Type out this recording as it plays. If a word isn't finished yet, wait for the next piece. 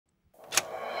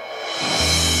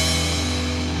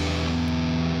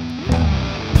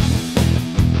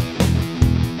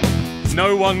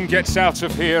no one gets out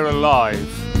of here alive.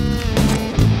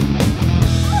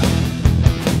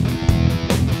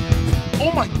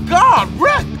 Oh my God,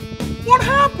 Rick! What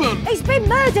happened? He's been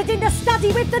murdered in the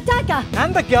study with the dagger.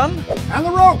 And the gun. And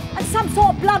the rope. And some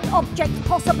sort of blunt object,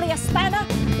 possibly a spanner.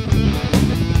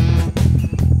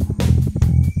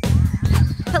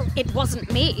 Well, it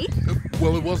wasn't me.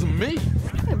 Well, it wasn't me.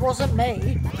 It wasn't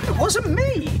me. It wasn't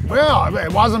me. Well,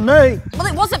 it wasn't me. Well,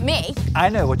 it wasn't me. I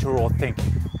know what you're all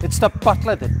thinking. It's the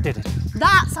butler that did it.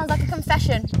 That sounds like a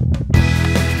confession.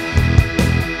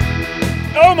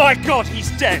 Oh my God,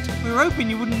 he's dead! We were hoping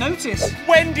you wouldn't notice.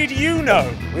 When did you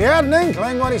know? We had an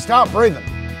inkling when he stopped breathing.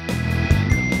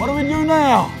 What do we do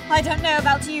now? I don't know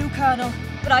about you, Colonel,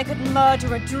 but I could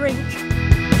murder a drink.